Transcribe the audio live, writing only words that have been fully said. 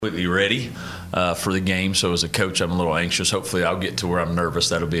Completely ready for the game. So as a coach, I'm a little anxious. Hopefully I'll get to where I'm nervous.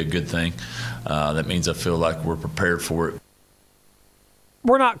 That'll be a good thing. That means I feel like we're prepared for it.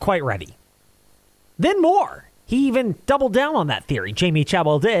 We're not quite ready. Then more. He even doubled down on that theory. Jamie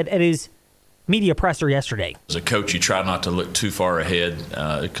Chadwell did at his media presser yesterday. As a coach, you try not to look too far ahead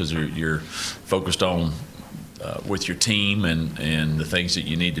because you're focused on with your team and the things that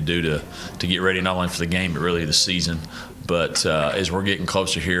you need to do to get ready not only for the game but really the season. But as we're getting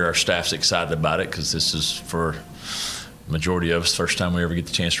closer here, our staff's excited about it because this is, for the majority of us, the first time we ever get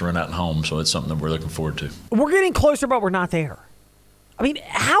the chance to run out and home. So it's something that we're looking forward to. We're getting closer, but we're not there. I mean,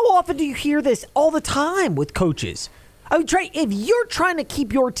 how often do you hear this all the time with coaches? I mean, Trey, if you're trying to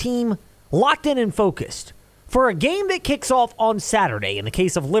keep your team locked in and focused for a game that kicks off on Saturday, in the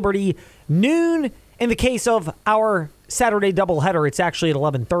case of Liberty, noon. In the case of our Saturday doubleheader, it's actually at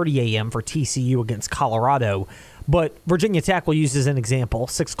 11:30 a.m. for TCU against Colorado. But Virginia Tech will use as an example,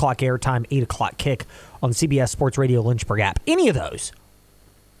 6 o'clock airtime, 8 o'clock kick on CBS Sports Radio Lynchburg app. Any of those,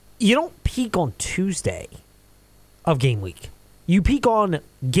 you don't peak on Tuesday of game week. You peak on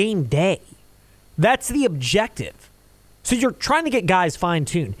game day. That's the objective. So you're trying to get guys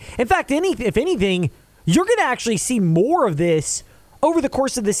fine-tuned. In fact, if anything, you're going to actually see more of this over the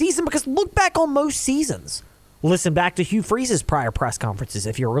course of the season, because look back on most seasons. Listen back to Hugh Freeze's prior press conferences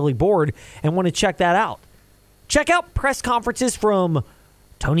if you're really bored and want to check that out. Check out press conferences from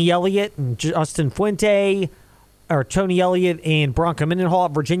Tony Elliott and Justin Fuente, or Tony Elliott and Bronco Mendenhall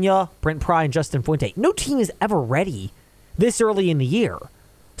at Virginia, Brent Pry and Justin Fuente. No team is ever ready this early in the year.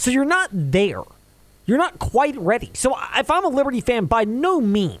 So you're not there. You're not quite ready. So if I'm a Liberty fan, by no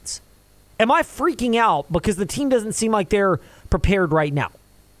means am I freaking out because the team doesn't seem like they're prepared right now.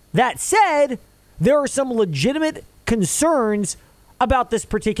 That said, there are some legitimate concerns about this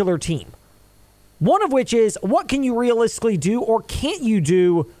particular team. One of which is, what can you realistically do or can't you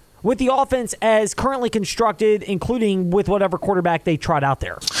do with the offense as currently constructed, including with whatever quarterback they trot out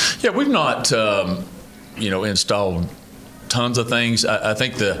there? Yeah, we've not, installed tons of things. I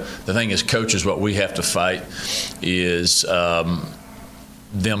think the thing as coaches, what we have to fight is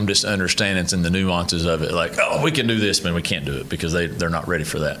them just understanding and the nuances of it. Like, oh, we can do this, but we can't do it because they're not ready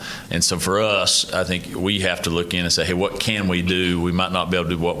for that. And so for us, I think we have to look in and say, hey, what can we do? We might not be able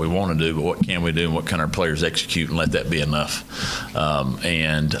to do what we want to do, but what can we do and what can our players execute, and let that be enough.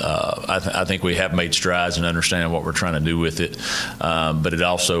 I think we have made strides in understanding what we're trying to do with it. But it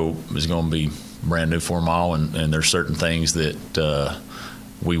also is going to be brand new for them all, and there's certain things that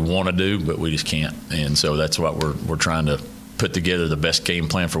we want to do, but we just can't. And so that's what we're trying to put together, the best game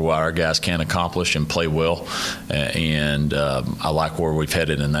plan for what our guys can accomplish and play well. And I like where we've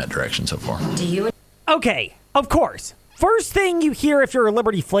headed in that direction so far. Okay, of course. First thing you hear if you're a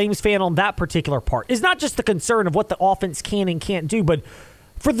Liberty Flames fan on that particular part is not just the concern of what the offense can and can't do, but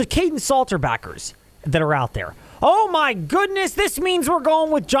for the Kaidon Salter backers that are out there. Oh my goodness, this means we're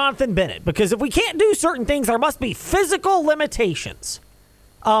going with Jonathan Bennett, because if we can't do certain things, there must be physical limitations.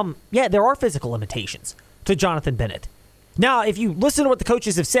 Yeah, there are physical limitations to Jonathan Bennett. Now, if you listen to what the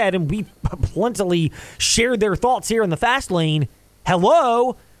coaches have said, and we've plentifully shared their thoughts here in the fast lane,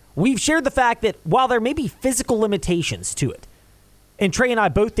 we've shared the fact that while there may be physical limitations to it, and Trey and I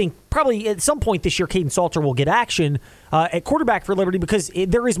both think probably at some point this year Kaidon Salter will get action at quarterback for Liberty because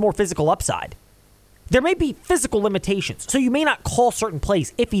there is more physical upside. There may be physical limitations, so you may not call certain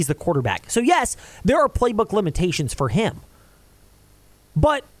plays if he's the quarterback. So yes, there are playbook limitations for him.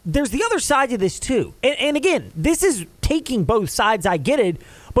 But there's the other side to this too. And again, this is taking both sides, I get it,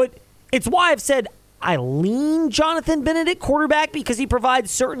 but it's why I've said I lean Jonathan Bennett at quarterback because he provides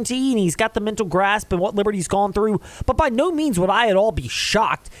certainty and he's got the mental grasp and what Liberty's gone through. But by no means would I at all be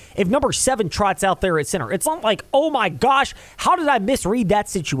shocked if number 7 trots out there at center. It's not like, oh my gosh, how did I misread that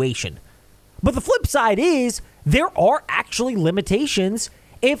situation? But the flip side is there are actually limitations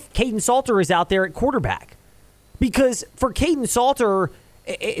if Kaidon Salter is out there at quarterback. Because for Kaidon Salter,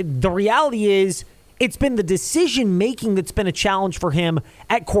 the reality is it's been the decision-making that's been a challenge for him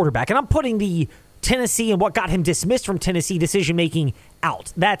at quarterback. And I'm putting the Tennessee and what got him dismissed from Tennessee decision-making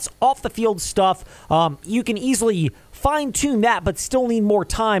out. That's off-the-field stuff. You can easily fine-tune that, but still need more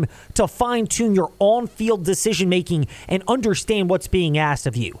time to fine-tune your on-field decision-making and understand what's being asked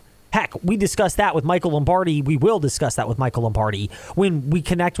of you. Heck, we discussed that with Michael Lombardi. We will discuss that with Michael Lombardi when we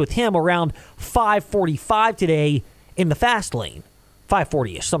connect with him around 5:45 today in the fast lane.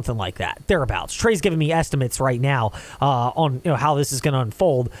 5:40-ish, something like that, thereabouts. Trey's giving me estimates right now on how this is going to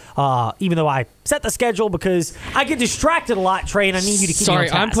unfold, even though I set the schedule because I get distracted a lot, Trey, and I need you to keep me on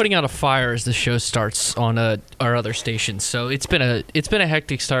task. I'm putting out a fire as the show starts on our other stations, so it's been a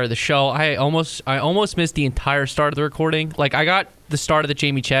hectic start of the show. I almost missed the entire start of the recording. Like, I got the start of the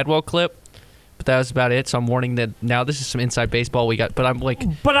Jamie Chadwell clip, but that was about it. So I'm warning that now this is some inside baseball we got. But I'm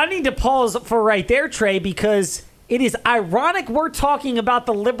like, but I need to pause for right there, Trey, because it is ironic we're talking about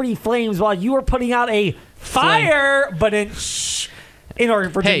the Liberty Flames while you are putting out a fire, but in our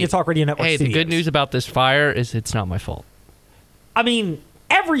Virginia Talk Radio Network studios. The good news about this fire is it's not my fault. I mean,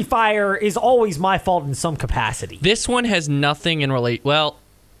 every fire is always my fault in some capacity. This one has nothing in relation. Well,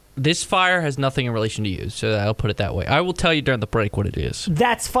 this fire has nothing in relation to you, so I'll put it that way. I will tell you during the break what it is.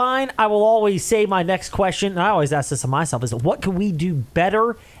 That's fine. I will always say my next question, and I always ask this of myself, is what could we do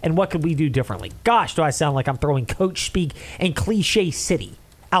better and what could we do differently? Gosh, do I sound like I'm throwing coach speak and cliche city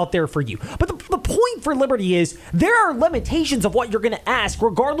out there for you. But the point for Liberty is there are limitations of what you're going to ask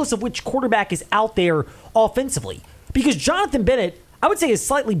regardless of which quarterback is out there offensively. Because Jonathan Bennett, I would say, is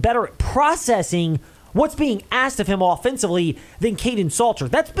slightly better at processing what's being asked of him offensively than Caden Salter.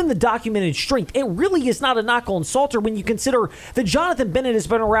 That's been the documented strength. It really is not a knock on Salter when you consider that Jonathan Bennett has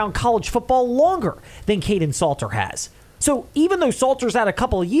been around college football longer than Caden Salter has. So even though Salter's had a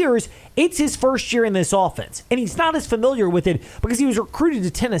couple of years, it's his first year in this offense, and he's not as familiar with it because he was recruited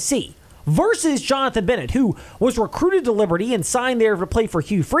to Tennessee. Versus Jonathan Bennett, who was recruited to Liberty and signed there to play for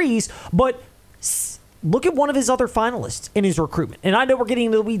Hugh Freeze, but look at one of his other finalists in his recruitment. And I know we're getting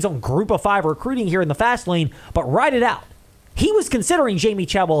into the weeds on Group of 5 recruiting here in the fast lane, but write it out. He was considering Jamie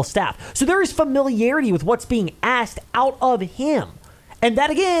Chadwell's staff. So there is familiarity with what's being asked out of him. And that,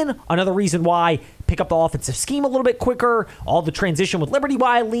 again, another reason why pick up the offensive scheme a little bit quicker, all the transition with Liberty,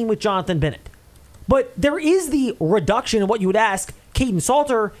 why I lean with Jonathan Bennett. But there is the reduction in what you would ask Caden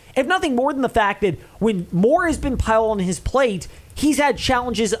Salter, if nothing more than the fact that when more has been piled on his plate, he's had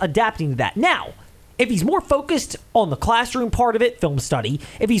challenges adapting to that. Now, if he's more focused on the classroom part of it, film study,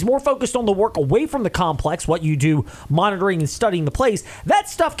 if he's more focused on the work away from the complex, what you do monitoring and studying the plays, that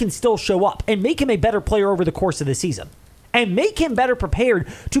stuff can still show up and make him a better player over the course of the season and make him better prepared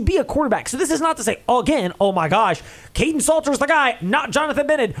to be a quarterback. So this is not to say, again, oh my gosh, Caden Salter's the guy, not Jonathan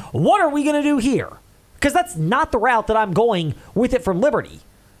Bennett. What are we going to do here? Because that's not the route that I'm going with it from Liberty.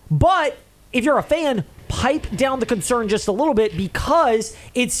 But if you're a fan, pipe down the concern just a little bit because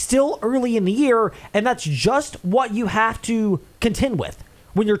it's still early in the year, and that's just what you have to contend with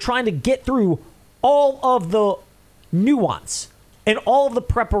when you're trying to get through all of the nuance and all of the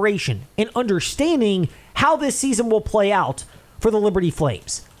preparation and understanding how this season will play out for the Liberty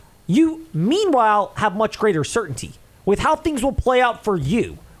Flames. You, meanwhile, have much greater certainty with how things will play out for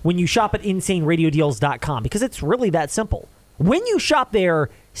you when you shop at InsaneRadioDeals.com, because it's really that simple. When you shop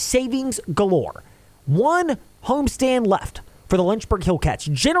there, savings galore. One homestand left for the Lynchburg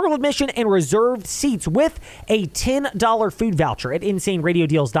Hillcats. General admission and reserved seats with a $10 food voucher at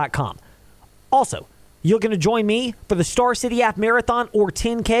InsaneRadioDeals.com. Also, you're going to join me for the Star City Half Marathon or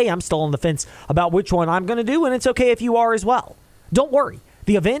 10K. I'm still on the fence about which one I'm going to do, and it's okay if you are as well. Don't worry.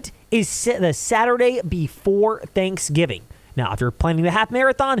 The event is the Saturday before Thanksgiving. Now, if you're planning the half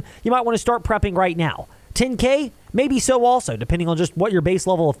marathon, you might want to start prepping right now. 10K, maybe so also, depending on just what your base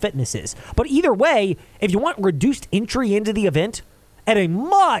level of fitness is. But either way, if you want reduced entry into the event at a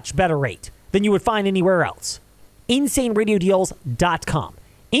much better rate than you would find anywhere else, InsaneRadioDeals.com.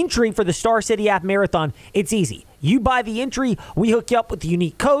 Entry for the Star City Half Marathon, it's easy. You buy the entry, we hook you up with the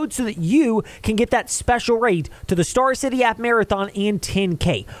unique code so that you can get that special rate to the Star City Half Marathon and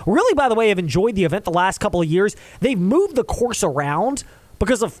 10K. Really, by the way, I've enjoyed the event the last couple of years. They've moved the course around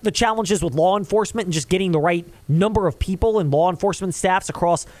because of the challenges with law enforcement and just getting the right number of people and law enforcement staffs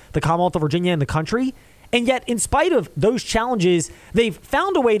across the Commonwealth of Virginia and the country. And yet, in spite of those challenges, they've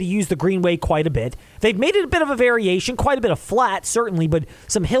found a way to use the Greenway quite a bit. They've made it a bit of a variation, quite a bit of flat, certainly, but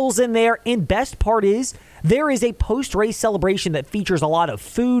some hills in there. And best part is, there is a post-race celebration that features a lot of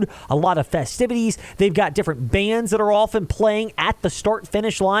food, a lot of festivities. They've got different bands that are often playing at the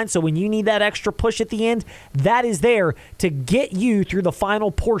start-finish line. So when you need that extra push at the end, that is there to get you through the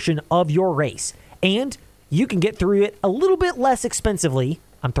final portion of your race. And you can get through it a little bit less expensively.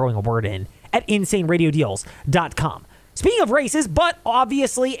 I'm throwing a word in. At InsaneRadioDeals.com. Speaking of races, but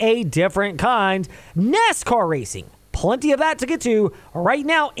obviously a different kind, NASCAR racing. Plenty of that to get to right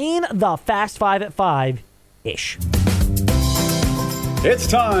now in the Fast 5 at 5-ish. It's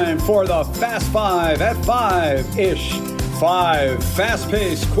time for the Fast 5 at 5-ish. 5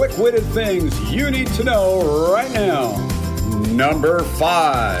 fast-paced, quick-witted things you need to know right now. Number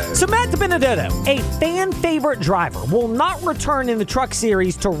 5. So Matt DiBenedetto, a fan-favorite driver, will not return in the Truck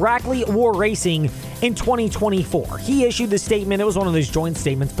Series to Rackley War Racing in 2024. He issued the statement. It was one of those joint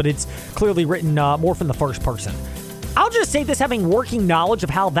statements, but it's clearly written more from the first person. I'll just say this, having working knowledge of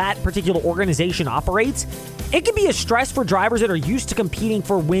how that particular organization operates, it can be a stress for drivers that are used to competing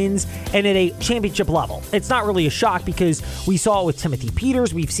for wins and at a championship level. It's not really a shock because we saw it with Timothy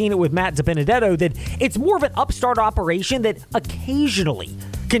Peters. We've seen it with Matt DiBenedetto, that it's more of an upstart operation that occasionally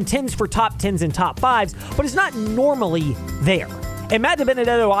contends for top 10s and top 5s, but is not normally there. And Matt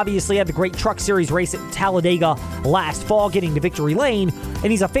DiBenedetto obviously had the great Truck Series race at Talladega last fall, getting to victory lane,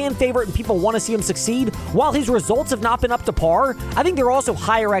 and he's a fan favorite and people want to see him succeed. While his results have not been up to par, I think there are also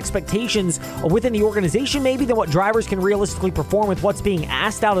higher expectations within the organization maybe than what drivers can realistically perform with what's being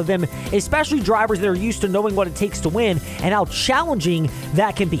asked out of them, especially drivers that are used to knowing what it takes to win and how challenging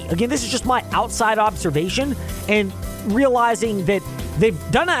that can be. Again, this is just my outside observation and realizing that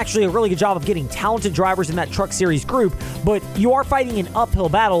they've done actually a really good job of getting talented drivers in that Truck Series group, but you are fighting an uphill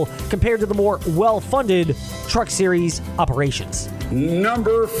battle compared to the more well-funded Truck Series operations.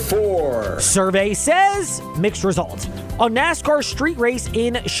 Number 4. Survey says mixed results on NASCAR street race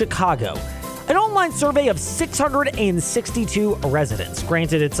in Chicago. An online survey of 662 residents.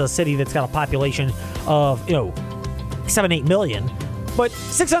 Granted, it's a city that's got a population of, 7-8 million, but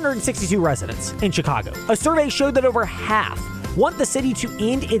 662 residents in Chicago. A survey showed that over half want the city to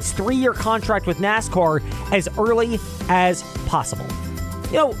end its 3-year contract with NASCAR as early as possible.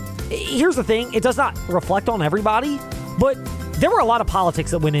 Here's the thing. It does not reflect on everybody, but there were a lot of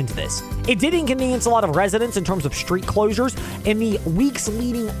politics that went into this. It did inconvenience a lot of residents in terms of street closures in the weeks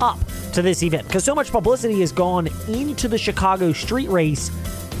leading up to this event, because so much publicity has gone into the Chicago street race.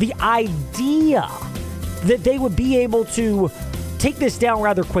 The idea that they would be able to take this down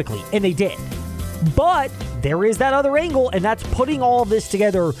rather quickly, and they did. But there is that other angle, and that's putting all of this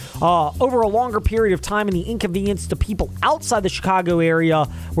together over a longer period of time and the inconvenience to people outside the Chicago area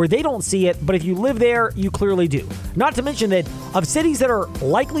where they don't see it, but if you live there, you clearly do. Not to mention that of cities that are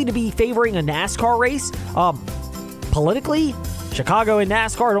likely to be favoring a NASCAR race, politically, Chicago and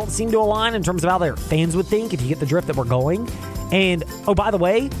NASCAR don't seem to align in terms of how their fans would think, if you get the drift that we're going. And, oh, by the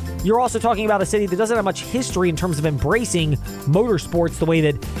way, you're also talking about a city that doesn't have much history in terms of embracing motorsports the way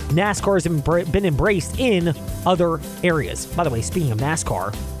that NASCAR has been embraced in other areas. By the way, speaking of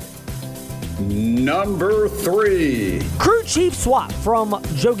NASCAR, Number 3. Crew chief swap from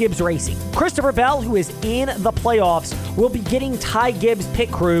Joe Gibbs Racing. Christopher Bell, who is in the playoffs, will be getting Ty Gibbs'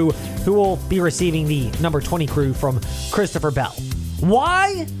 pit crew, who will be receiving the number 20 crew from Christopher Bell.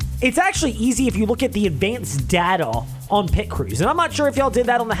 Why? It's actually easy if you look at the advanced data on pit crews. And I'm not sure if y'all did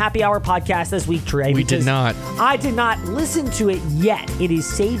that on the Happy Hour podcast this week, Trey. We did not. I did not listen to it yet. It is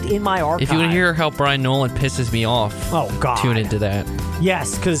saved in my archive. If you want to hear how Brian Nolan pisses me off, tune into that.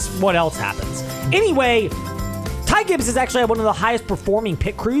 Yes, because what else happens? Anyway, Ty Gibbs is actually one of the highest performing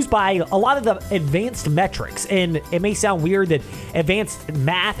pit crews by a lot of the advanced metrics. And it may sound weird that advanced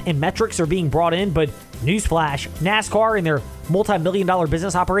math and metrics are being brought in, but newsflash, NASCAR and their multi-million-dollar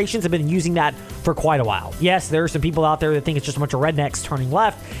business operations have been using that for quite a while. Yes, there are some people out there that think it's just a bunch of rednecks turning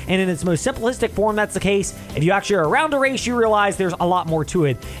left, and in its most simplistic form, that's the case. If you actually are around a race, you realize there's a lot more to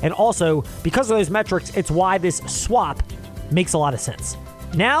it. And also, because of those metrics, it's why this swap makes a lot of sense.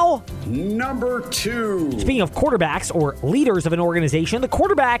 Now, number 2. Speaking of quarterbacks or leaders of an organization, the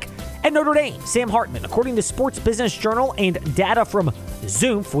quarterback at Notre Dame, Sam Hartman, according to Sports Business Journal and data from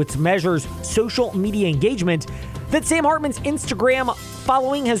Zoomph, which measures social media engagement, that Sam Hartman's Instagram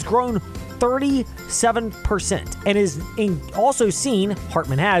following has grown 37% and is also seen,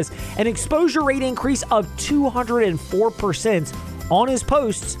 Hartman has, an exposure rate increase of 204% on his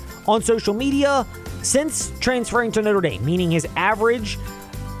posts on social media since transferring to Notre Dame, meaning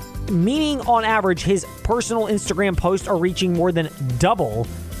on average, his personal Instagram posts are reaching more than double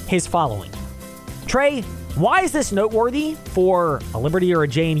his following. Trey, why is this noteworthy for a Liberty or a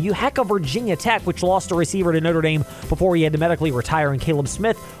JMU? Heck, a Virginia Tech, which lost a receiver to Notre Dame before he had to medically retire, in Caleb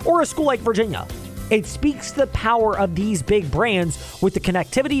Smith, or a school like Virginia. It speaks to the power of these big brands with the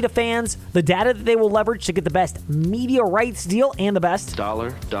connectivity to fans, the data that they will leverage to get the best media rights deal and the best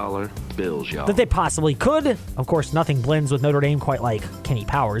dollar bills, y'all, that they possibly could. Of course, nothing blends with Notre Dame quite like Kenny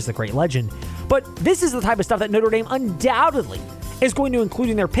Powers, the great legend. But this is the type of stuff that Notre Dame undoubtedly is going to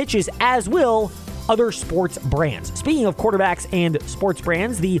include in their pitches, as will other sports brands. Speaking of quarterbacks and sports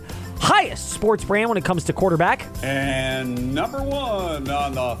brands, the highest sports brand when it comes to quarterback, and number 1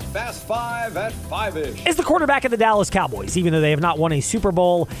 on the Fast Five at 5-ish, is the quarterback of the Dallas Cowboys, even though they have not won a Super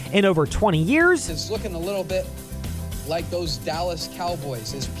Bowl in over 20 years. It's looking a little bit like those Dallas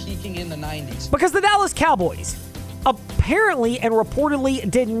Cowboys is peaking in the 90s. Because the Dallas Cowboys apparently and reportedly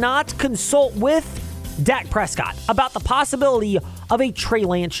did not consult with Dak Prescott about the possibility of a Trey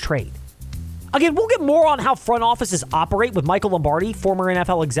Lance trade. Again, we'll get more on how front offices operate with Michael Lombardi, former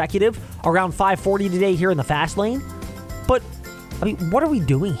NFL executive, around 5:40 today here in the Fast Lane. But, what are we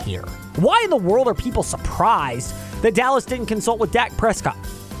doing here? Why in the world are people surprised that Dallas didn't consult with Dak Prescott?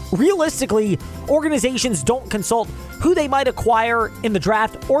 Realistically, organizations don't consult who they might acquire in the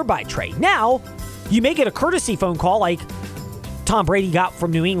draft or by trade. Now, you may get a courtesy phone call like Tom Brady got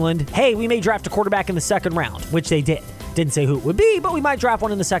from New England. Hey, we may draft a quarterback in the second round, which they did. Didn't say who it would be, but we might draft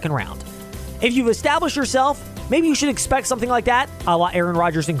one in the second round. If you've established yourself, maybe you should expect something like that, a la Aaron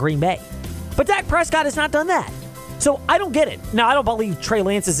Rodgers in Green Bay. But Dak Prescott has not done that. So I don't get it. Now, I don't believe Trey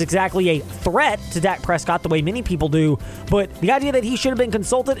Lance is exactly a threat to Dak Prescott the way many people do, but the idea that he should have been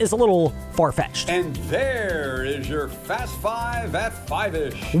consulted is a little far-fetched. And there is your Fast Five at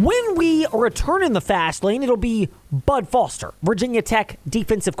 5-ish. When we return in the Fast Lane, it'll be Bud Foster, Virginia Tech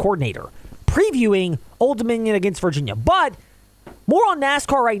defensive coordinator, previewing Old Dominion against Virginia. But more on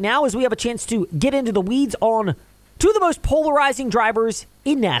NASCAR right now as we have a chance to get into the weeds on two of the most polarizing drivers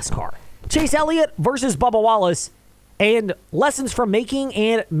in NASCAR. Chase Elliott versus Bubba Wallace, and lessons from making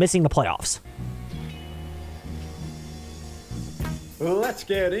and missing the playoffs. Let's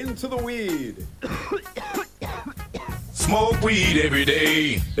get into the weed. Smoke weed every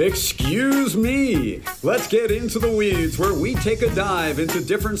day. Excuse me. Let's get into the weeds where we take a dive into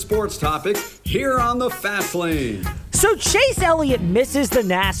different sports topics here on the Fast Lane. So Chase Elliott misses the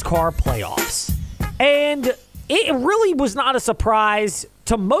NASCAR playoffs. And it really was not a surprise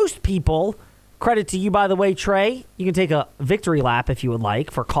to most people. Credit to you, by the way, Trey. You can take a victory lap if you would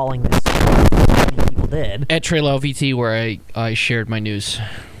like for calling this. Many people did. At Trey Lowe VT, where I shared my news.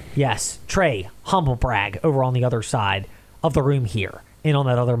 Yes, Trey, humble brag over on the other side of the room here and on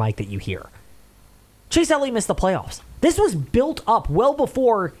that other mic that you hear. Chase Elliott missed the playoffs. This was built up well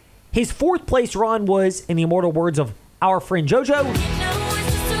before his fourth place run was, in the immortal words of our friend JoJo,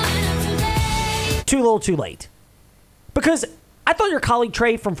 too little too late. Because I thought your colleague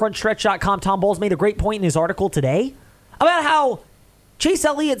Trey from FrontStretch.com, Tom Bowles, made a great point in his article today about how Chase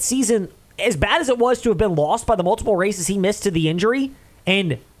Elliott's season, as bad as it was to have been lost by the multiple races he missed to the injury,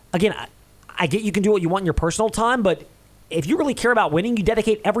 and again, I get you can do what you want in your personal time, but if you really care about winning, you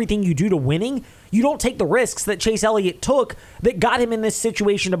dedicate everything you do to winning. You don't take the risks that Chase Elliott took that got him in this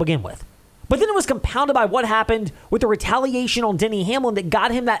situation to begin with. But then it was compounded by what happened with the retaliation on Denny Hamlin that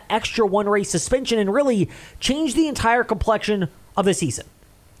got him that extra one-race suspension and really changed the entire complexion of the season.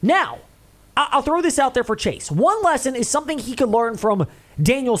 Now, I'll throw this out there for Chase. One lesson is something he could learn from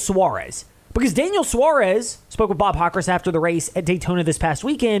Daniel Suarez. Because Daniel Suarez spoke with Bob Hockrus after the race at Daytona this past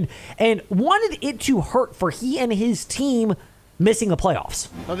weekend and wanted it to hurt for he and his team missing the playoffs.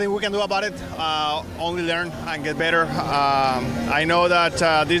 Nothing we can do about it, only learn and get better. I know that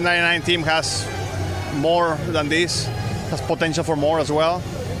this 99 team has more than this, has potential for more as well.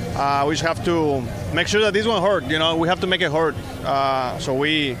 We just have to make sure that this one hurt, we have to make it hurt so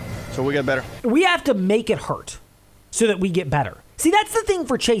we get better. We have to make it hurt so that we get better. See, that's the thing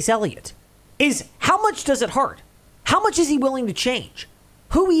for Chase Elliott, is how much does it hurt? How much is he willing to change?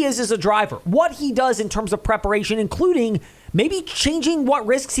 Who he is as a driver, what he does in terms of preparation, including maybe changing what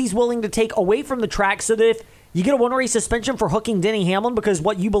risks he's willing to take away from the track so that if you get a one-race suspension for hooking Denny Hamlin because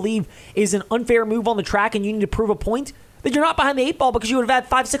what you believe is an unfair move on the track and you need to prove a point, that you're not behind the eight ball because you would have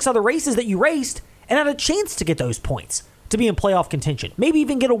had 5-6 other races that you raced and had a chance to get those points to be in playoff contention, maybe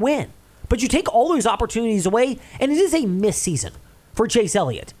even get a win. But you take all those opportunities away, and it is a missed season for Chase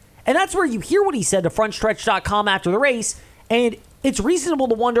Elliott. And that's where you hear what he said to FrontStretch.com after the race, and it's reasonable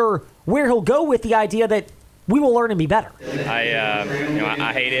to wonder where he'll go with the idea that we will learn and be better.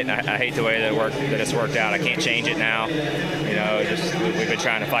 I hate it, and I hate the way that it's worked out. I can't change it now. We've been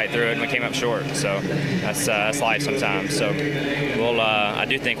trying to fight through it, and we came up short. So that's life sometimes. So I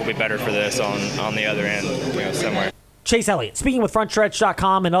do think we'll be better for this on the other end, somewhere. Chase Elliott speaking with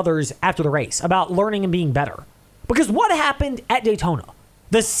FrontStretch.com and others after the race about learning and being better. Because what happened at Daytona,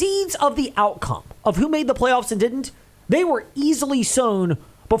 the seeds of the outcome of who made the playoffs and didn't, they were easily sown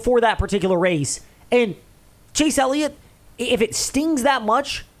before that particular race. And Chase Elliott, if it stings that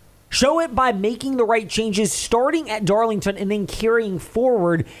much, show it by making the right changes, starting at Darlington and then carrying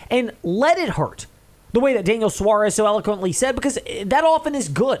forward, and let it hurt. The way that Daniel Suarez so eloquently said, because that often is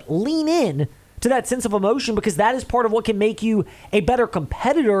good. Lean in to that sense of emotion because that is part of what can make you a better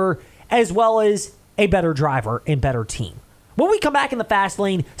competitor as well as a better driver and better team. When we come back in the fast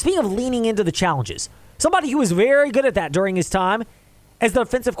lane, speaking of leaning into the challenges, somebody who was very good at that during his time as the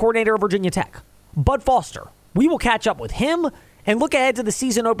defensive coordinator of Virginia Tech, Bud Foster. We will catch up with him and look ahead to the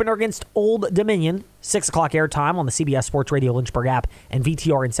season opener against Old Dominion, 6 o'clock airtime on the CBS Sports Radio Lynchburg app and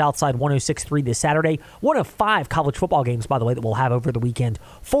VTR in Southside 106.3 this Saturday. One of 5 college football games, by the way, that we'll have over the weekend.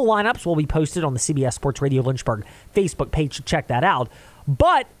 Full lineups will be posted on the CBS Sports Radio Lynchburg Facebook page to check that out.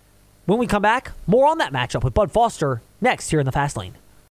 But when we come back, more on that matchup with Bud Foster next here in the Fast Lane.